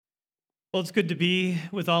Well, it's good to be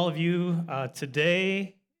with all of you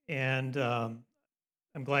today, and I'm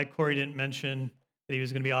glad Corey didn't mention that he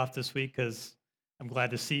was going to be off this week because I'm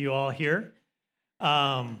glad to see you all here.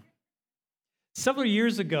 Um, Several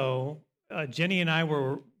years ago, Jenny and I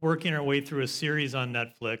were working our way through a series on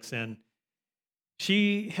Netflix, and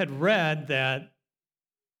she had read that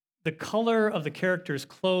the color of the characters'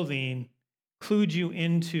 clothing clued you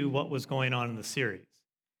into what was going on in the series.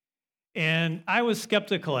 And I was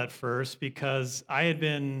skeptical at first because I had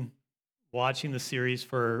been watching the series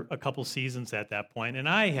for a couple seasons at that point, and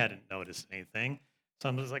I hadn't noticed anything. So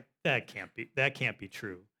I was like, that can't be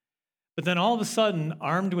true. But then all of a sudden,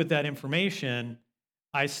 armed with that information,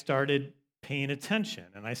 I started paying attention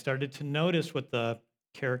and I started to notice what the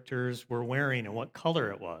characters were wearing and what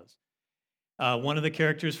color it was. One of the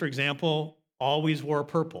characters, for example, always wore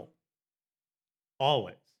purple,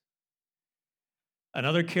 always.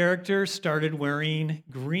 Another character started wearing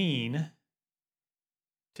green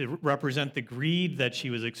to represent the greed that she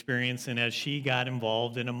was experiencing as she got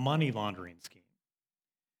involved in a money laundering scheme.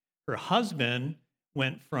 Her husband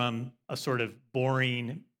went from a sort of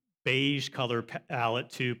boring beige color palette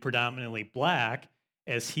to predominantly black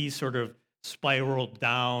as he sort of spiraled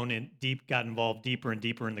down and got involved deeper and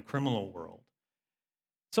deeper in the criminal world.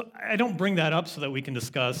 So I don't bring that up so that we can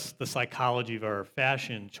discuss the psychology of our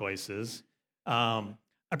fashion choices. I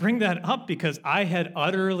bring that up because I had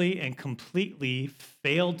utterly and completely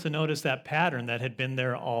failed to notice that pattern that had been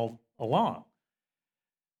there all along.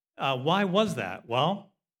 Why was that? Well,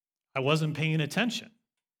 I wasn't paying attention.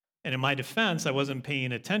 And in my defense, I wasn't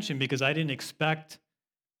paying attention because I didn't expect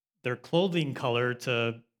their clothing color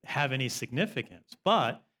to have any significance.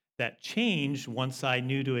 But that changed once I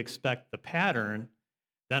knew to expect the pattern.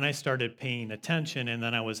 Then I started paying attention, and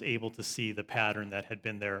then I was able to see the pattern that had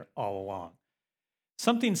been there all along.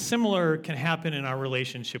 Something similar can happen in our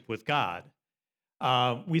relationship with God.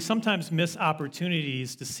 We sometimes miss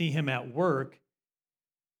opportunities to see Him at work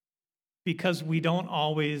because we don't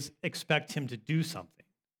always expect Him to do something.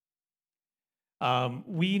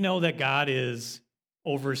 We know that God is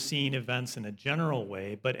overseeing events in a general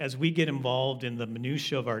way, but as we get involved in the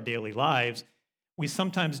minutia of our daily lives, we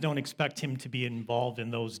sometimes don't expect Him to be involved in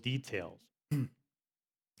those details.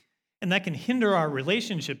 And that can hinder our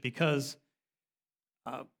relationship because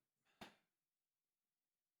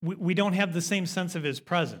we don't have the same sense of His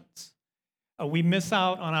presence. We miss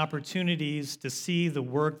out on opportunities to see the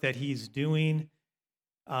work that He's doing.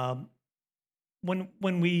 When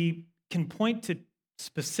we can point to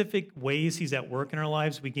specific ways He's at work in our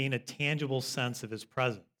lives, we gain a tangible sense of His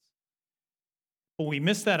presence. But we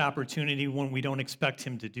miss that opportunity when we don't expect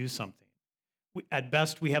Him to do something. At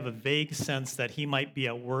best, we have a vague sense that He might be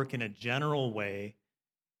at work in a general way,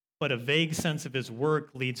 but a vague sense of His work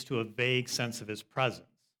leads to a vague sense of His presence.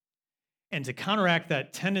 And to counteract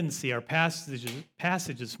that tendency, our passage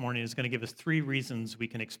this morning is going to give us 3 reasons we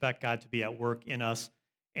can expect God to be at work in us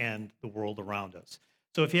and the world around us.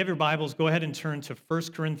 So if you have your Bibles, go ahead and turn to 1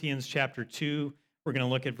 Corinthians chapter 2. We're going to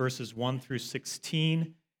look at verses 1 through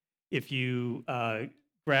 16. If you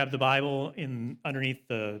grab the Bible underneath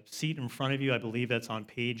the seat in front of you, I believe that's on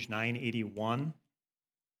page 981.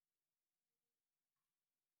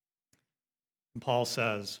 And Paul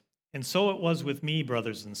says, "And so it was with me,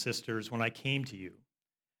 brothers and sisters, when I came to you.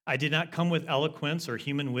 I did not come with eloquence or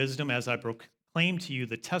human wisdom as I proclaimed to you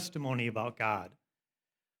the testimony about God.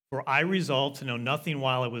 For I resolved to know nothing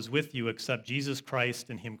while I was with you except Jesus Christ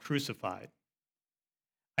and Him crucified.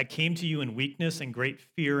 I came to you in weakness and great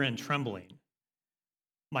fear and trembling.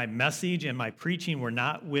 My message and my preaching were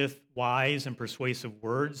not with wise and persuasive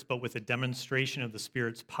words, but with a demonstration of the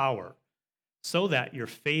Spirit's power, so that your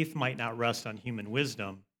faith might not rest on human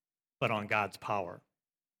wisdom, but on God's power.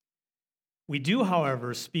 We do,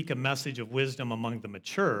 however, speak a message of wisdom among the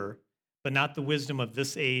mature, but not the wisdom of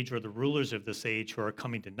this age or the rulers of this age who are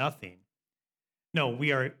coming to nothing. No,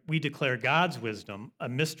 we declare God's wisdom, a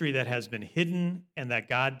mystery that has been hidden and that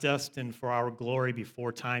God destined for our glory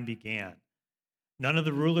before time began. None of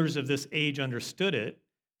the rulers of this age understood it,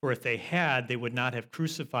 for if they had, they would not have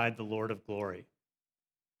crucified the Lord of glory.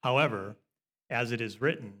 However, as it is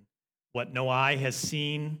written, what no eye has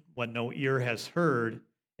seen, what no ear has heard,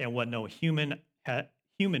 and what no human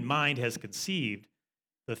mind has conceived,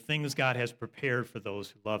 the things God has prepared for those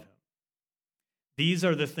who love Him. These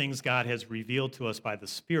are the things God has revealed to us by the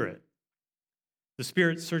Spirit. The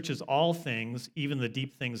Spirit searches all things, even the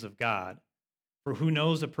deep things of God. For who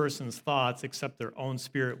knows a person's thoughts except their own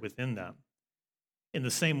spirit within them? In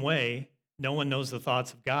the same way, no one knows the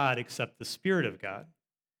thoughts of God except the Spirit of God.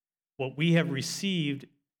 What we have received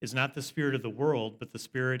is not the spirit of the world, but the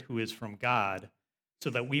Spirit who is from God, so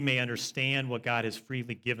that we may understand what God has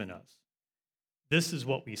freely given us. This is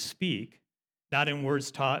what we speak, not in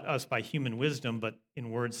words taught us by human wisdom, but in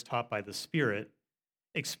words taught by the Spirit,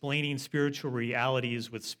 explaining spiritual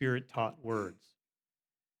realities with Spirit-taught words.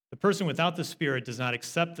 The person without the Spirit does not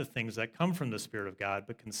accept the things that come from the Spirit of God,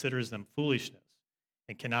 but considers them foolishness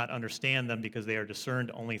and cannot understand them because they are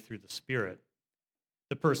discerned only through the Spirit.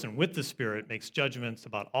 The person with the Spirit makes judgments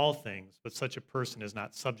about all things, but such a person is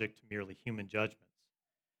not subject to merely human judgments.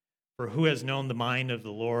 For who has known the mind of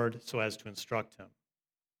the Lord so as to instruct him?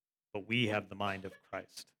 But we have the mind of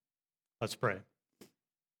Christ. Let's pray.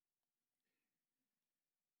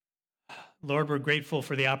 Lord, we're grateful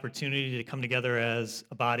for the opportunity to come together as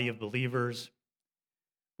a body of believers.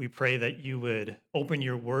 We pray that you would open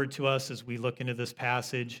your word to us as we look into this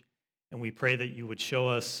passage, and we pray that you would show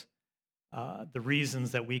us the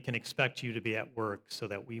reasons that we can expect you to be at work so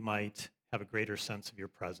that we might have a greater sense of your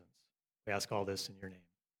presence. We ask all this in your name.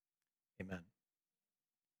 Amen.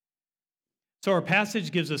 So our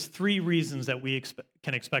passage gives us three reasons that we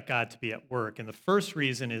can expect God to be at work. And the first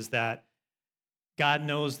reason is that God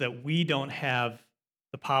knows that we don't have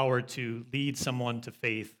the power to lead someone to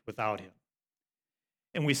faith without him.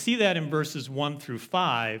 And we see that in verses 1 through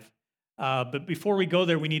 5. But before we go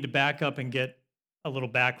there, we need to back up and get a little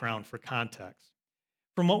background for context.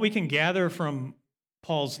 From what we can gather from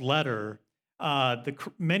Paul's letter,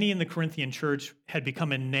 many in the Corinthian church had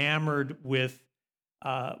become enamored with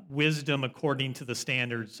wisdom according to the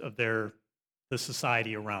standards of the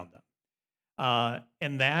society around them.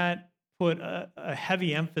 And that put a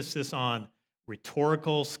heavy emphasis on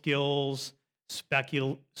rhetorical skills,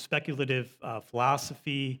 speculative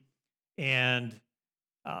philosophy, and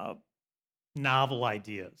novel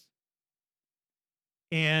ideas.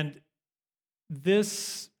 And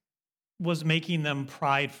this was making them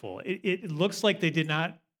prideful. It looks like they did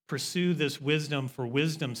not pursue this wisdom for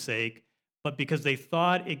wisdom's sake, but because they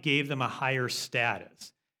thought it gave them a higher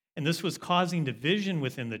status. And this was causing division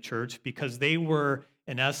within the church because they were,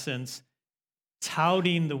 in essence,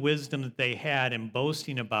 touting the wisdom that they had and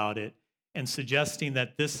boasting about it and suggesting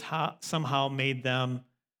that this somehow made them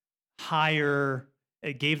higher,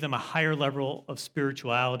 it gave them a higher level of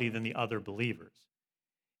spirituality than the other believers.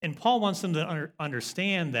 And Paul wants them to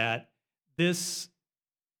understand that this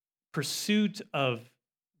pursuit of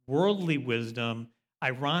worldly wisdom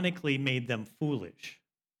ironically made them foolish.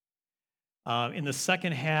 In the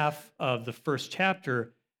second half of the first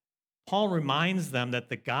chapter, Paul reminds them that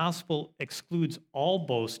the gospel excludes all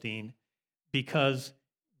boasting because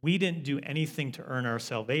we didn't do anything to earn our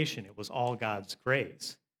salvation. It was all God's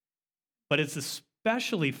grace. But it's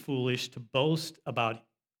especially foolish to boast about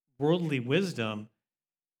worldly wisdom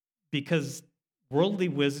because worldly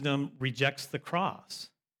wisdom rejects the cross.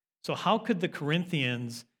 So how could the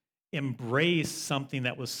Corinthians embrace something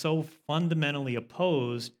that was so fundamentally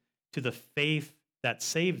opposed to the faith that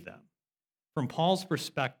saved them? From Paul's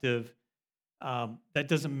perspective, that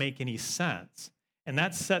doesn't make any sense. And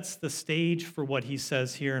that sets the stage for what he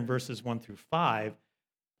says here in verses 1 through 5.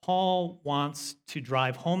 Paul wants to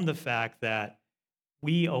drive home the fact that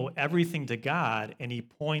we owe everything to God, and he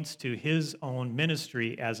points to his own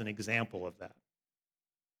ministry as an example of that.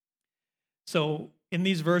 So in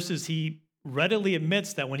these verses, he readily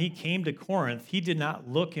admits that when he came to Corinth, he did not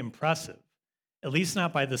look impressive, at least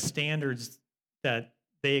not by the standards that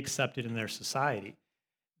they accepted in their society.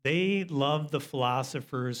 They loved the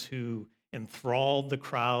philosophers who enthralled the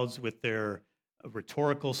crowds with their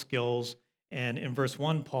rhetorical skills. And in verse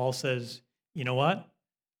 1, Paul says, you know what?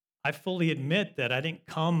 I fully admit that I didn't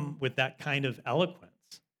come with that kind of eloquence.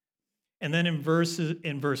 And then in verse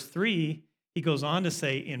 3, he goes on to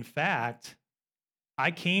say, in fact,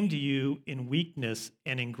 I came to you in weakness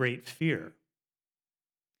and in great fear.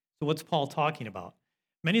 So what's Paul talking about?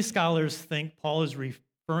 Many scholars think Paul is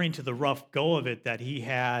referring to the rough go of it that he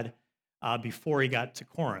had before he got to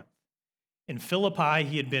Corinth. In Philippi,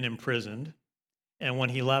 he had been imprisoned. And when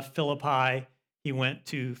he left Philippi, he went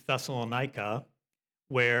to Thessalonica,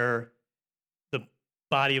 where the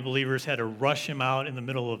body of believers had to rush him out in the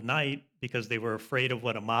middle of night because they were afraid of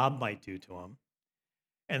what a mob might do to him.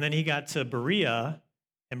 And then he got to Berea,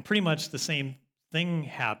 and pretty much the same thing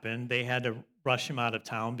happened. They had to rush him out of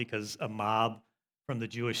town because a mob from the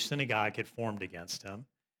Jewish synagogue had formed against him.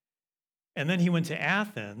 And then he went to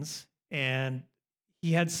Athens, and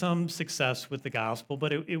he had some success with the gospel,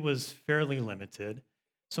 but it was fairly limited.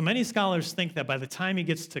 So many scholars think that by the time he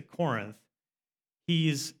gets to Corinth,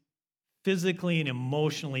 he's physically and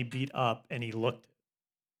emotionally beat up, and he looked it.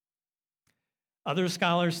 Other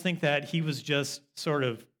scholars think that he was just sort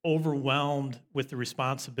of overwhelmed with the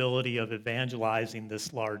responsibility of evangelizing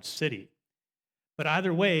this large city. But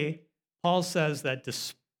either way, Paul says that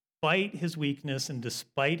despite his weakness and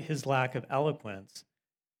despite his lack of eloquence,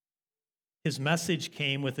 his message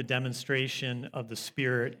came with a demonstration of the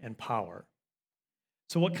Spirit and power.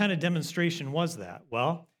 So, what kind of demonstration was that?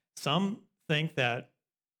 Well, some think that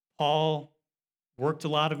Paul worked a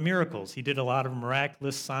lot of miracles. He did a lot of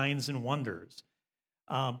miraculous signs and wonders.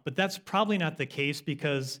 But that's probably not the case,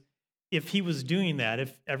 because if he was doing that,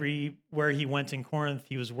 if everywhere he went in Corinth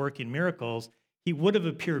he was working miracles, he would have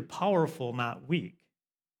appeared powerful, not weak.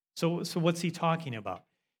 So what's he talking about?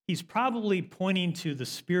 He's probably pointing to the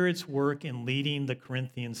Spirit's work in leading the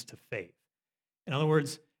Corinthians to faith. In other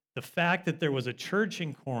words, the fact that there was a church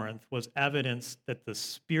in Corinth was evidence that the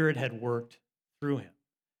Spirit had worked through him.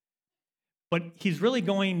 But he's really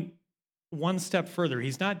going one step further.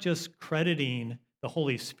 He's not just crediting the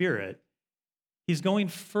Holy Spirit. He's going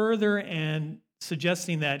further and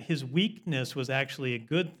suggesting that his weakness was actually a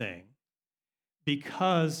good thing,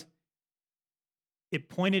 because it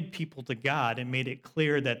pointed people to God and made it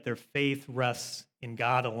clear that their faith rests in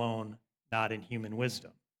God alone, not in human wisdom.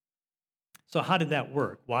 So how did that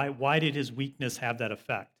work? Why did his weakness have that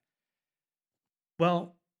effect?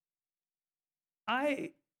 Well, I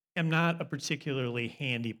am not a particularly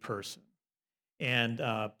handy person, and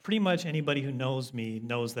pretty much anybody who knows me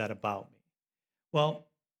knows that about me. Well,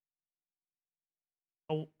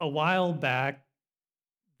 a while back,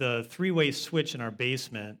 the three-way switch in our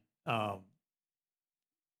basement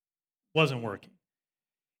wasn't working.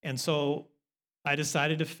 And so I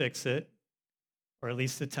decided to fix it, or at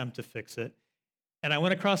least attempt to fix it. And I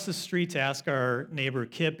went across the street to ask our neighbor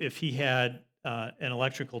Kip if he had an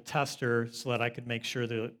electrical tester so that I could make sure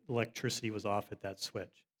the electricity was off at that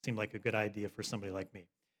switch. Seemed like a good idea for somebody like me.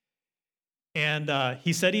 And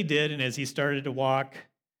he said he did, and as he started to walk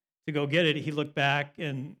to go get it, he looked back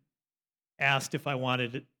and asked if I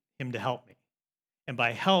wanted him to help me. And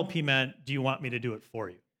by help, he meant, do you want me to do it for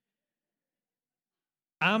you?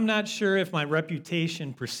 I'm not sure if my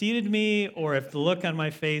reputation preceded me or if the look on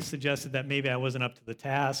my face suggested that maybe I wasn't up to the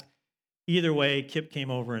task. Either way, Kip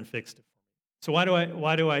came over and fixed it for me. So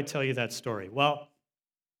why do I tell you that story? Well,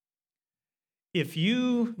 if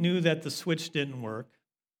you knew that the switch didn't work,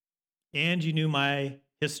 and you knew my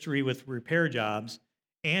history with repair jobs,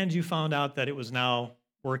 and you found out that it was now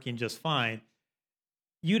working just fine,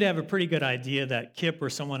 you'd have a pretty good idea that Kip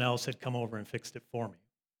or someone else had come over and fixed it for me,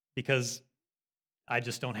 because I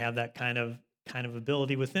just don't have that kind of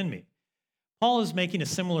ability within me. Paul is making a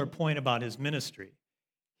similar point about his ministry.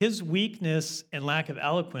 His weakness and lack of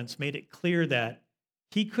eloquence made it clear that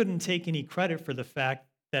he couldn't take any credit for the fact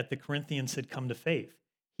that the Corinthians had come to faith.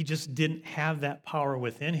 He just didn't have that power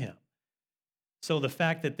within him. So the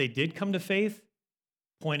fact that they did come to faith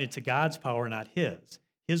pointed to God's power, not his.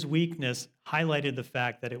 His weakness highlighted the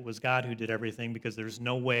fact that it was God who did everything, because there's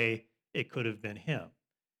no way it could have been him.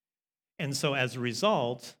 And so as a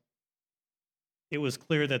result, it was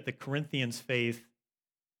clear that the Corinthians' faith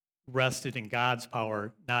rested in God's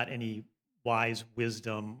power, not any wise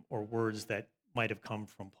wisdom or words that might have come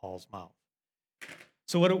from Paul's mouth.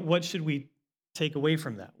 So what should we take away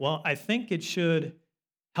from that? Well, I think it should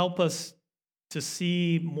help us to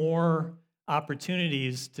see more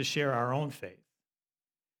opportunities to share our own faith.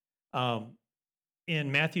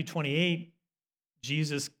 In Matthew 28,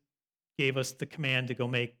 Jesus gave us the command to go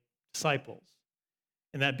make disciples.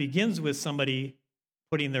 And that begins with somebody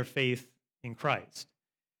putting their faith in Christ.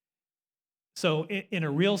 So in a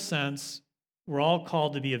real sense, we're all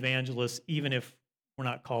called to be evangelists, even if we're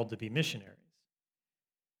not called to be missionaries.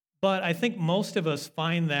 But I think most of us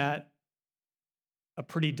find that a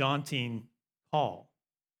pretty daunting call,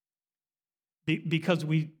 because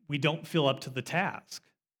we don't feel up to the task.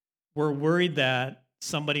 We're worried that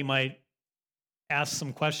somebody might ask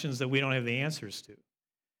some questions that we don't have the answers to.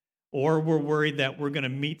 Or we're worried that we're going to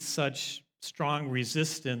meet such strong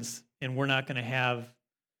resistance and we're not going to have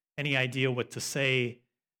any idea what to say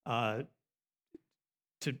to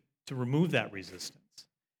remove that resistance.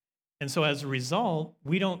 And so as a result,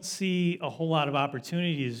 we don't see a whole lot of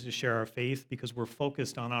opportunities to share our faith because we're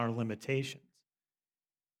focused on our limitations.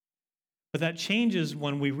 But that changes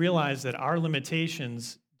when we realize that our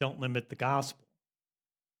limitations don't limit the gospel.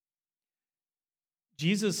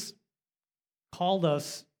 Jesus called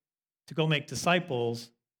us to go make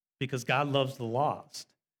disciples because God loves the lost.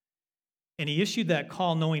 And he issued that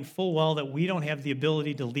call knowing full well that we don't have the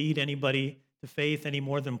ability to lead anybody to faith any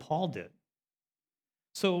more than Paul did.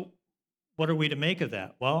 So what are we to make of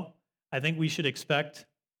that? Well, I think we should expect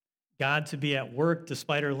God to be at work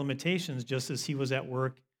despite our limitations, just as he was at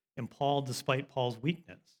work in Paul despite Paul's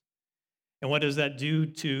weakness. And what does that do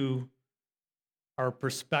to our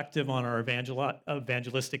perspective on our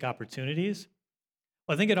evangelistic opportunities?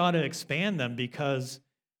 Well, I think it ought to expand them because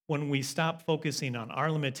when we stop focusing on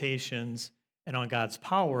our limitations and on God's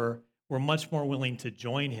power, we're much more willing to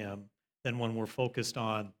join Him than when we're focused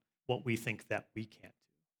on what we think that we can't do.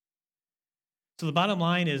 So the bottom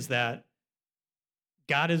line is that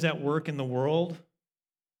God is at work in the world,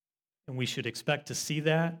 and we should expect to see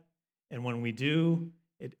that. And when we do,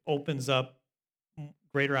 it opens up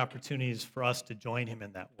greater opportunities for us to join Him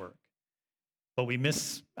in that work. But we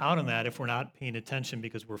miss out on that if we're not paying attention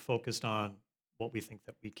because we're focused on what we think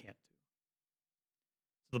that we can't do.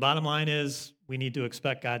 So the bottom line is we need to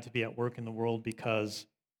expect God to be at work in the world because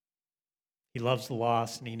He loves the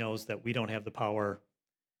lost and He knows that we don't have the power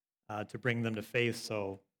to bring them to faith,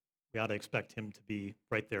 so we ought to expect Him to be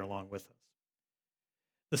right there along with us.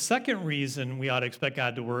 The second reason we ought to expect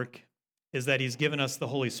God to work is that He's given us the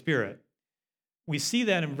Holy Spirit. We see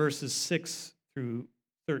that in verses 6 through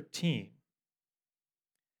 13.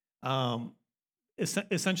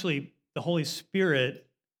 Essentially, the Holy Spirit,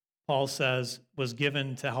 Paul says, was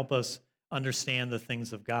given to help us understand the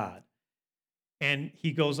things of God. And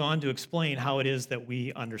he goes on to explain how it is that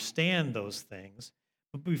we understand those things.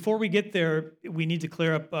 But before we get there, we need to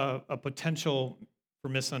clear up a potential for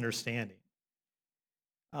misunderstanding.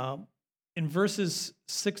 In verses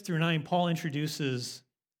 6 through 9, Paul introduces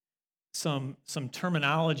some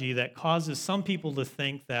terminology that causes some people to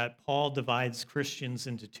think that Paul divides Christians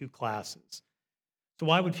into two classes. So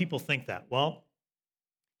why would people think that? Well,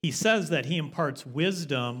 he says that he imparts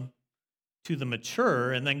wisdom to the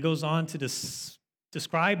mature and then goes on to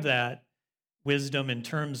describe that wisdom in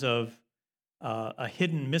terms of a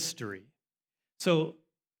hidden mystery. So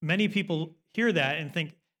many people hear that and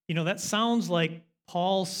think, that sounds like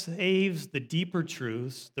Paul saves the deeper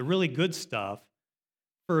truths, the really good stuff,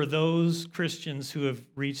 for those Christians who have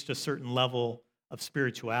reached a certain level of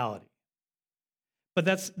spirituality. But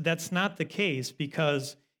that's not the case,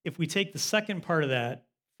 because if we take the second part of that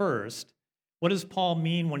first, what does Paul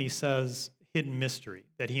mean when he says hidden mystery,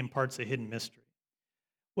 that he imparts a hidden mystery?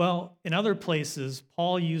 Well, in other places,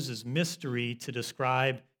 Paul uses mystery to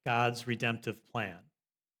describe God's redemptive plan.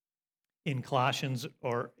 In Colossians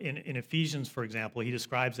or in Ephesians, for example, he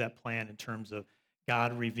describes that plan in terms of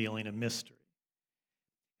God revealing a mystery.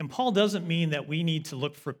 And Paul doesn't mean that we need to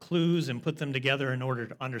look for clues and put them together in order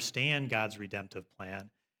to understand God's redemptive plan.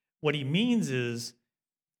 What he means is,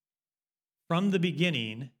 from the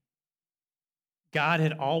beginning, God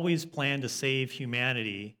had always planned to save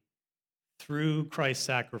humanity through Christ's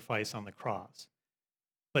sacrifice on the cross.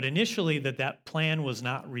 But initially, that plan was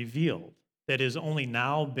not revealed. That has only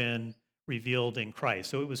now been revealed in Christ.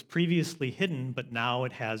 So it was previously hidden, but now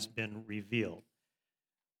it has been revealed.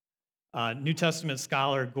 New Testament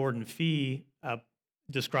scholar Gordon Fee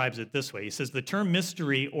describes it this way. He says, the term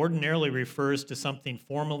mystery ordinarily refers to something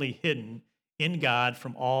formerly hidden in God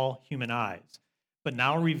from all human eyes, but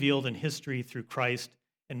now revealed in history through Christ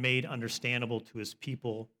and made understandable to His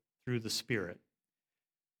people through the Spirit.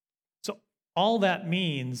 So all that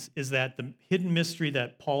means is that the hidden mystery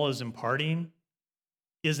that Paul is imparting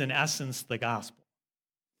is in essence the gospel.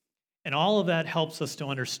 And all of that helps us to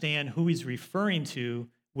understand who he's referring to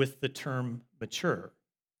with the term mature.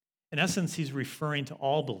 In essence, he's referring to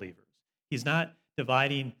all believers. He's not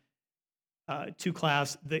dividing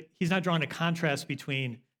he's not drawing a contrast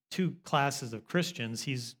between two classes of Christians.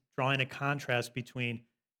 He's drawing a contrast between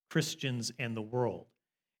Christians and the world.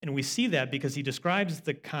 And we see that because he describes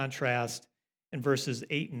the contrast in verses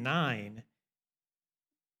 8 and 9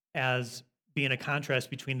 as being a contrast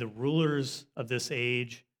between the rulers of this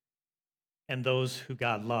age and those who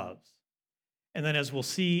God loves. And then, as we'll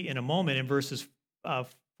see in a moment, in verses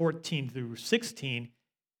 14 through 16,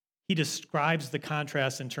 he describes the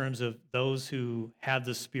contrast in terms of those who have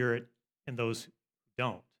the Spirit and those who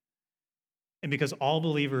don't. And because all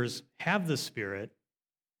believers have the Spirit,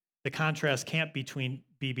 the contrast can't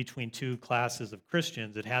be between two classes of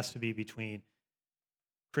Christians. It has to be between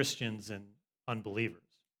Christians and unbelievers.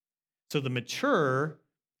 So the mature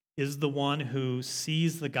is the one who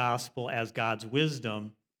sees the gospel as God's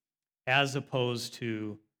wisdom as opposed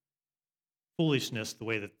to foolishness the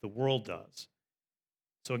way that the world does.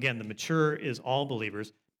 So again, the mature is all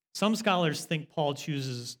believers. Some scholars think Paul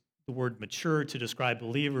chooses the word mature to describe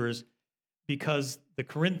believers because the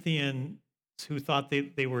Corinthians who thought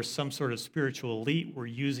they were some sort of spiritual elite were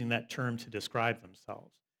using that term to describe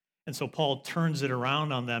themselves. And so Paul turns it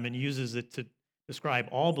around on them and uses it to describe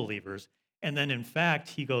all believers. And then, in fact,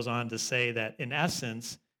 he goes on to say that, in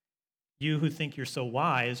essence, you who think you're so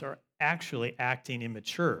wise are actually acting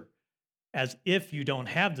immature, as if you don't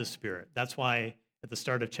have the Spirit. That's why at the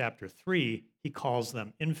start of chapter 3, he calls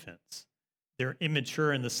them infants. They're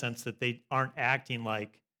immature in the sense that they aren't acting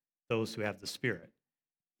like those who have the Spirit.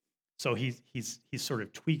 So he's sort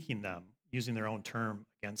of tweaking them, using their own term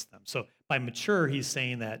against them. So by mature, he's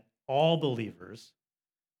saying that all believers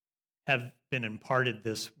have been imparted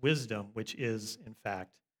this wisdom, which is, in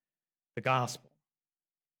fact, the gospel.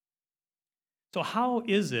 So how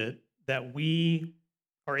is it that we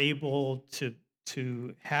are able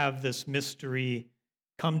to have this mystery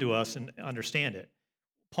come to us and understand it?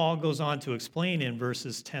 Paul goes on to explain in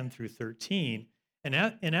verses 10 through 13,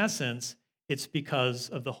 and in essence, it's because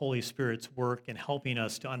of the Holy Spirit's work in helping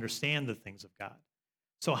us to understand the things of God.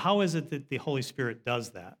 So how is it that the Holy Spirit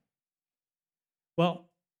does that? Well,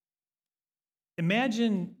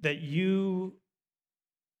 imagine that you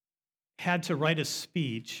had to write a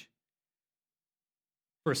speech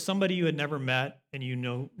for somebody you had never met and you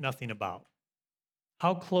know nothing about.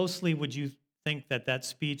 How closely would you think that that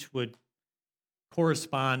speech would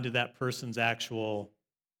correspond to that person's actual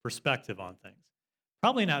perspective on things?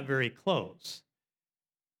 Probably not very close.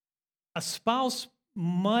 A spouse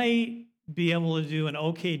might be able to do an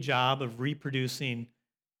okay job of reproducing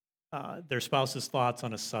their spouse's thoughts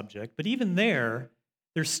on a subject, but even there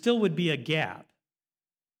still would be a gap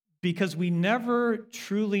because we never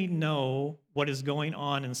truly know what is going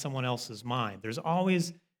on in someone else's mind. There's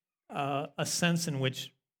always a sense in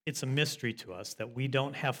which it's a mystery to us that we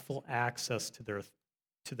don't have full access to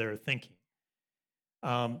their thinking.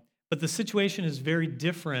 But the situation is very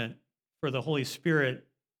different for the Holy Spirit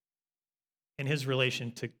and his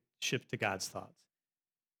relationship to God's thoughts.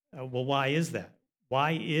 Well, why is that?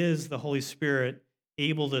 Why is the Holy Spirit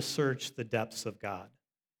able to search the depths of God?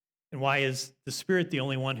 And why is the Spirit the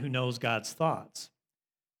only one who knows God's thoughts?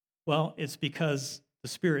 Well, it's because the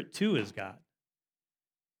Spirit too is God.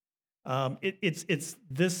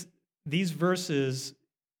 These verses.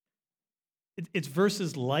 It's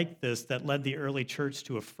verses like this that led the early church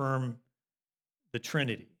to affirm the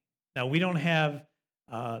Trinity. Now, we don't have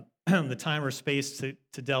the time or space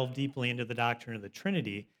to delve deeply into the doctrine of the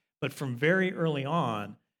Trinity, but from very early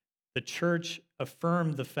on, the church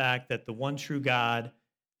affirmed the fact that the one true God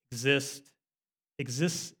exists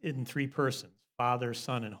in three persons, Father,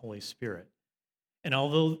 Son, and Holy Spirit. And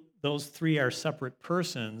although those three are separate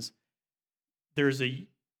persons, there's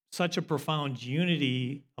such a profound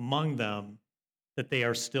unity among them that they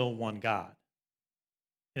are still one God.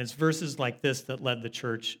 And it's verses like this that led the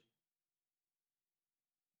church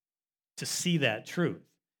to see that truth.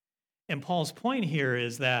 And Paul's point here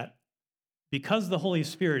is that because the Holy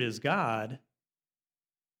Spirit is God,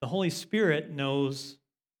 the Holy Spirit knows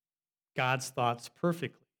God's thoughts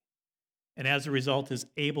perfectly. And as a result, is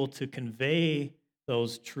able to convey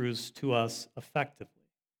those truths to us effectively.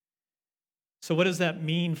 So what does that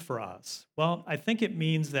mean for us? Well, I think it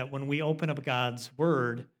means that when we open up God's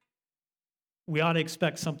word, we ought to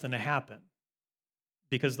expect something to happen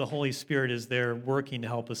because the Holy Spirit is there working to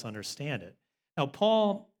help us understand it.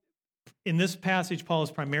 Now, in this passage, Paul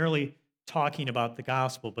is primarily talking about the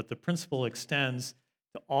gospel, but the principle extends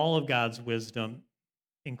to all of God's wisdom,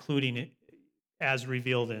 including as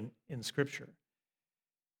revealed in Scripture.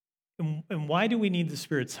 And why do we need the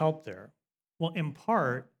Spirit's help there? Well, in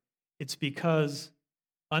part, it's because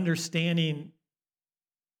understanding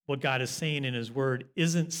what God is saying in his word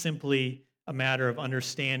isn't simply a matter of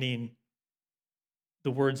understanding the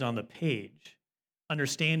words on the page.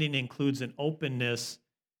 Understanding includes an openness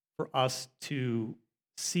for us to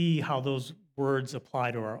see how those words apply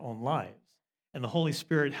to our own lives. And the Holy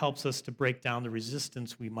Spirit helps us to break down the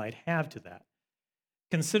resistance we might have to that.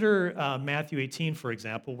 Consider Matthew 18, for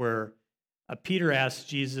example, where Peter asks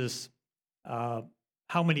Jesus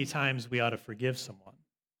how many times we ought to forgive someone.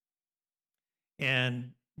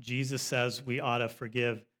 And Jesus says we ought to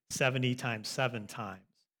forgive 70 times 7 times.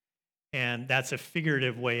 And that's a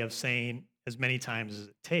figurative way of saying as many times as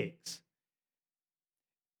it takes.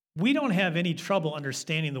 We don't have any trouble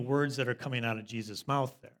understanding the words that are coming out of Jesus'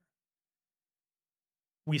 mouth there.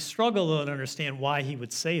 We struggle to understand why he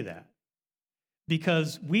would say that.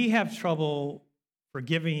 Because we have trouble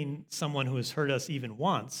forgiving someone who has hurt us even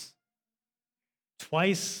once.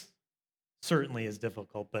 Twice certainly is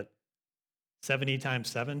difficult, but 70 times,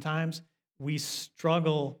 7 times, we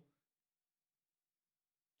struggle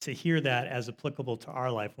to hear that as applicable to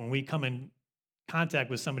our life. When we come in contact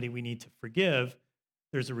with somebody we need to forgive,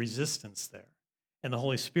 there's a resistance there. And the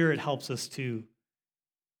Holy Spirit helps us to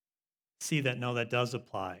see that, no, that does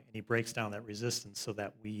apply. And he breaks down that resistance so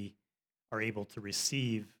that we are able to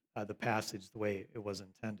receive the passage the way it was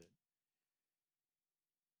intended.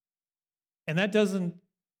 And that doesn't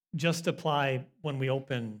just apply when we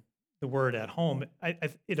open the word at home.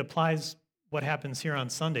 It applies what happens here on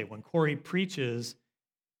Sunday. When Corey preaches,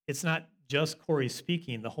 it's not just Corey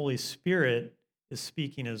speaking, the Holy Spirit is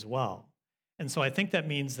speaking as well. And so I think that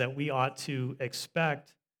means that we ought to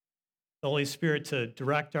expect the Holy Spirit to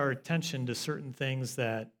direct our attention to certain things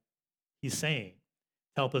that he's saying,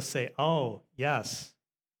 to help us say, oh, yes,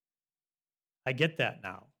 I get that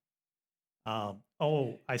now.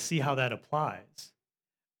 Oh, I see how that applies.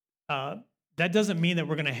 That doesn't mean that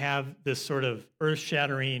we're going to have this sort of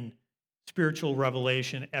earth-shattering spiritual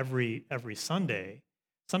revelation every Sunday.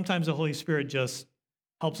 Sometimes the Holy Spirit just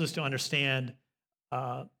helps us to understand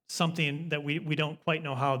something that we don't quite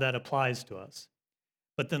know how that applies to us.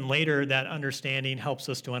 But then later, that understanding helps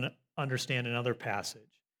us to understand another passage.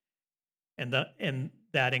 And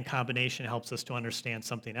that in combination helps us to understand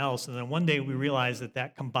something else. And then one day we realize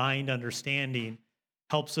that combined understanding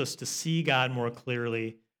helps us to see God more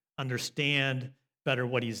clearly, understand better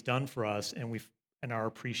what he's done for us, and our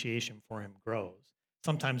appreciation for him grows.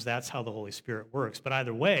 Sometimes that's how the Holy Spirit works. But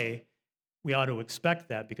either way, we ought to expect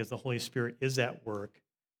that because the Holy Spirit is at work,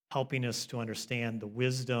 helping us to understand the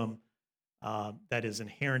wisdom that is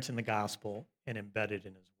inherent in the gospel and embedded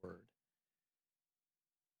in his word.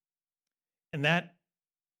 And that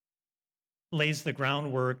lays the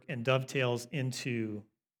groundwork and dovetails into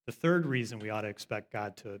the third reason we ought to expect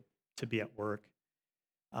God to be at work.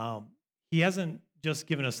 He hasn't just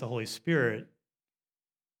given us the Holy Spirit.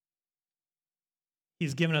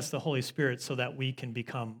 He's given us the Holy Spirit so that we can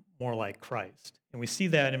become more like Christ. And we see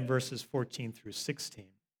that in verses 14 through 16.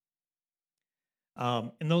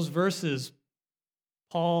 In those verses,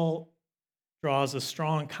 Paul draws a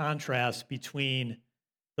strong contrast between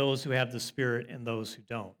those who have the Spirit and those who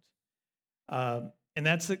don't. And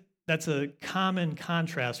that's a common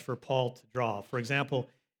contrast for Paul to draw. For example,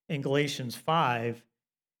 in Galatians 5,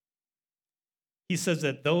 he says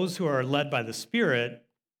that those who are led by the Spirit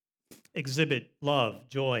exhibit love,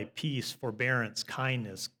 joy, peace, forbearance,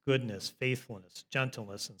 kindness, goodness, faithfulness,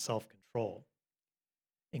 gentleness, and self-control.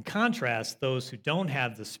 In contrast, those who don't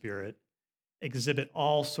have the Spirit exhibit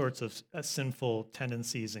all sorts of sinful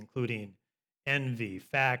tendencies, including envy,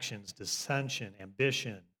 factions, dissension,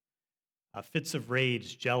 ambition, fits of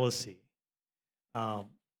rage, jealousy.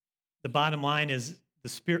 The bottom line is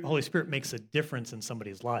the Holy Spirit makes a difference in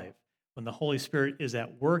somebody's life. When the Holy Spirit is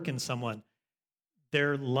at work in someone,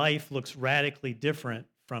 their life looks radically different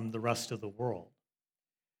from the rest of the world.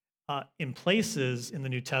 In places in the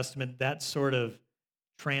New Testament, that sort of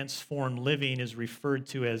transformed living is referred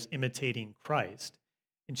to as imitating Christ.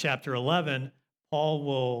 In chapter 11, Paul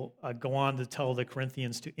will go on to tell the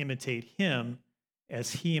Corinthians to imitate him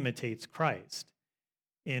as he imitates Christ.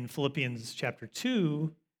 In Philippians chapter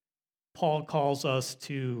 2, Paul calls us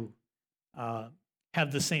to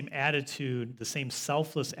have the same attitude, the same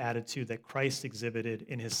selfless attitude that Christ exhibited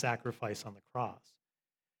in his sacrifice on the cross.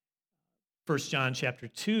 1 John chapter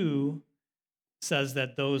 2 says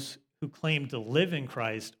that those who claim to live in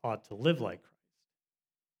Christ ought to live like Christ.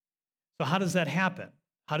 So how does that happen?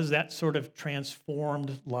 How does that sort of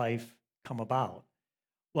transformed life come about?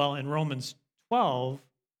 Well, in Romans 12,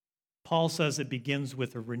 Paul says it begins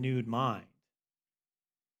with a renewed mind.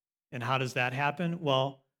 And how does that happen?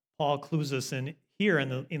 Well, Paul clues us in here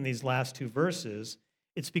in these last two verses.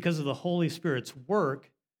 It's because of the Holy Spirit's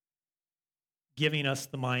work giving us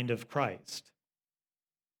the mind of Christ.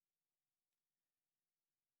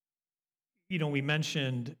 You know, we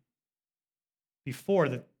mentioned before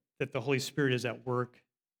that the Holy Spirit is at work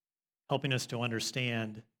helping us to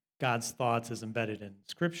understand God's thoughts as embedded in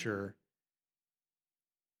Scripture.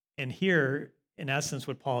 And here, in essence,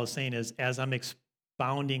 what Paul is saying is, as I'm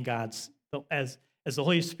expounding as the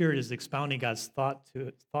Holy Spirit is expounding God's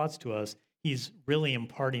thoughts to us, he's really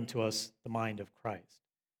imparting to us the mind of Christ.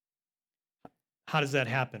 How does that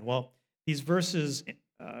happen? Well, these verses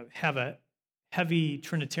have a heavy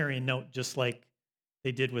Trinitarian note, just like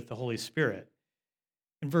they did with the Holy Spirit.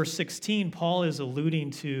 In verse 16, Paul is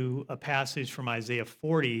alluding to a passage from Isaiah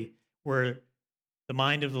 40 where the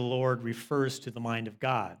mind of the Lord refers to the mind of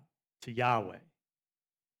God, to Yahweh.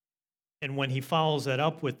 And when he follows that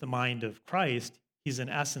up with the mind of Christ, he's in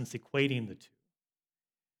essence equating the two.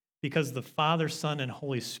 Because the Father, Son, and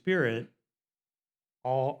Holy Spirit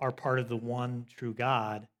all are part of the one true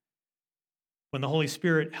God. When the Holy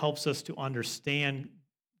Spirit helps us to understand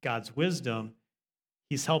God's wisdom,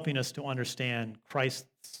 he's helping us to understand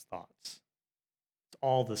Christ's thoughts. It's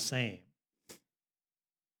all the same.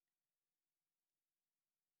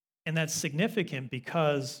 And that's significant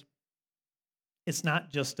because it's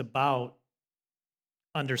not just about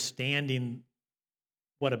understanding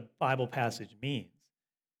what a Bible passage means.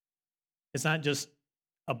 It's not just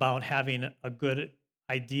about having a good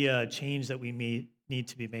idea, change that we need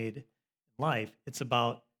to be made in life. It's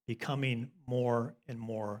about becoming more and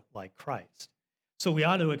more like Christ. So we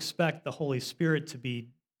ought to expect the Holy Spirit to be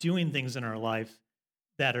doing things in our life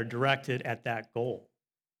that are directed at that goal.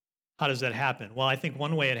 How does that happen? Well, I think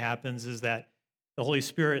one way it happens is that the Holy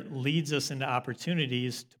Spirit leads us into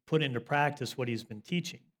opportunities to put into practice what he's been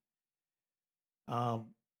teaching. Um,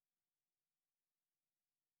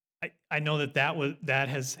 I know that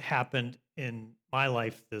has happened in my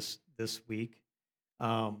life this week.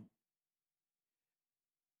 Um,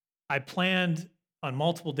 I planned on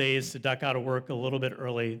multiple days to duck out of work a little bit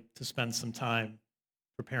early to spend some time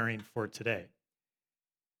preparing for today.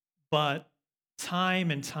 But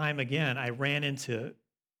time and time again, I ran into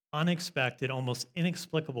unexpected, almost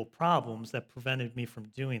inexplicable problems that prevented me from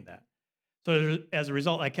doing that. So as a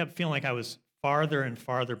result, I kept feeling like I was farther and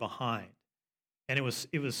farther behind, and it was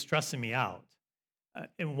stressing me out.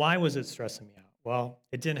 And why was it stressing me out? Well,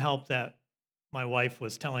 it didn't help that my wife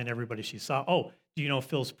was telling everybody she saw, "Oh, do you know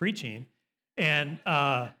Phil's preaching?" And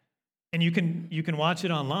you can watch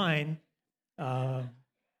it online. Uh,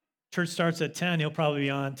 Church starts at 10. He'll probably be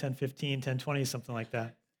on 10:15, 10:20, something like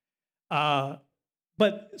that.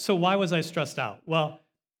 But so why was I stressed out? Well,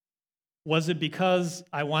 was it because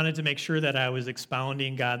I wanted to make sure that I was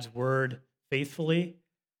expounding God's word faithfully?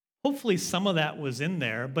 Hopefully, some of that was in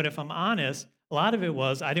there. But if I'm honest, a lot of it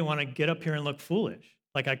was I didn't want to get up here and look foolish,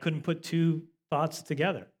 like I couldn't put two thoughts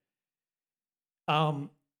together. I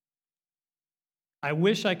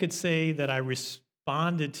wish I could say that I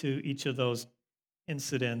responded to each of those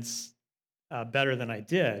incidents better than I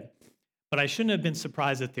did, but I shouldn't have been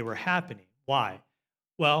surprised that they were happening. Why?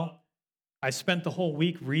 Well, I spent the whole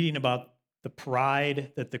week reading about the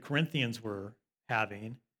pride that the Corinthians were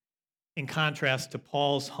having in contrast to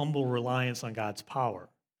Paul's humble reliance on God's power.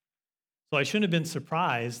 So I shouldn't have been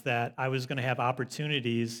surprised that I was going to have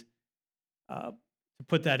opportunities to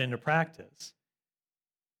put that into practice.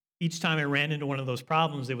 Each time I ran into one of those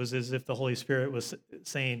problems, it was as if the Holy Spirit was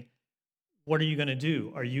saying, what are you going to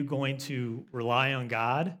do? Are you going to rely on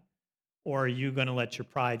God, or are you going to let your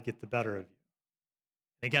pride get the better of you?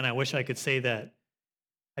 Again, I wish I could say that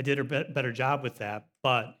I did a better job with that,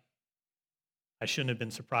 but I shouldn't have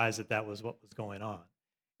been surprised that that was what was going on.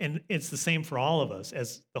 And it's the same for all of us.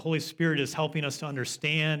 As the Holy Spirit is helping us to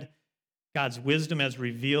understand God's wisdom as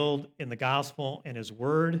revealed in the gospel and his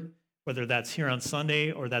word, whether that's here on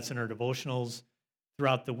Sunday or that's in our devotionals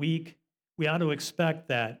throughout the week, we ought to expect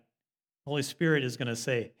that the Holy Spirit is going to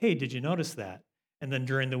say, hey, did you notice that? And then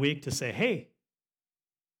during the week to say, hey,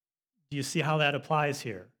 do you see how that applies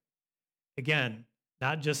here? Again,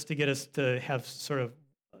 not just to get us to have sort of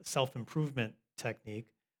self-improvement technique,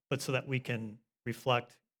 but so that we can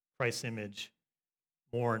reflect Christ's image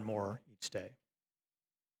more and more each day.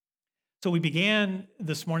 So we began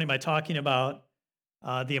this morning by talking about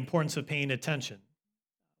the importance of paying attention.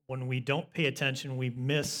 When we don't pay attention, we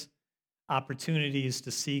miss opportunities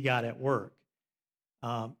to see God at work.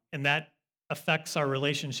 And that affects our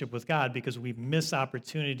relationship with God because we miss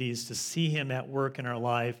opportunities to see him at work in our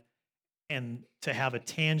life and to have a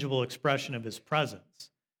tangible expression of his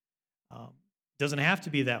presence. It doesn't have to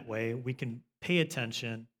be that way. We can pay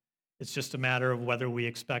attention. It's just a matter of whether we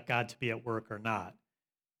expect God to be at work or not.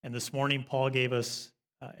 And this morning, Paul gave us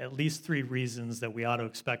at least 3 reasons that we ought to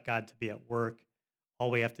expect God to be at work. All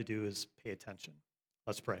we have to do is pay attention.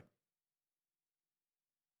 Let's pray.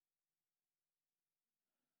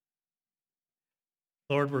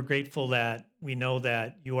 Lord, we're grateful that we know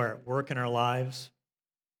that you are at work in our lives.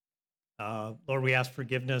 Lord, we ask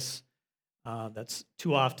forgiveness. That's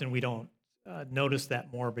too often we don't notice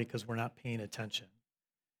that more because we're not paying attention.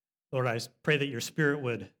 Lord, I pray that your Spirit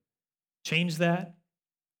would change that.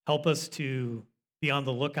 Help us to be on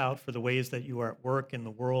the lookout for the ways that you are at work in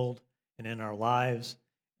the world and in our lives.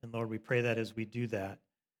 And Lord, we pray that as we do that,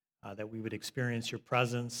 that we would experience your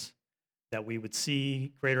presence, that we would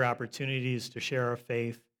see greater opportunities to share our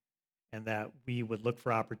faith, and that we would look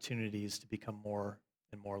for opportunities to become more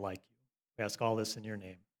and more like you. We ask all this in your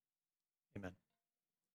name. Amen.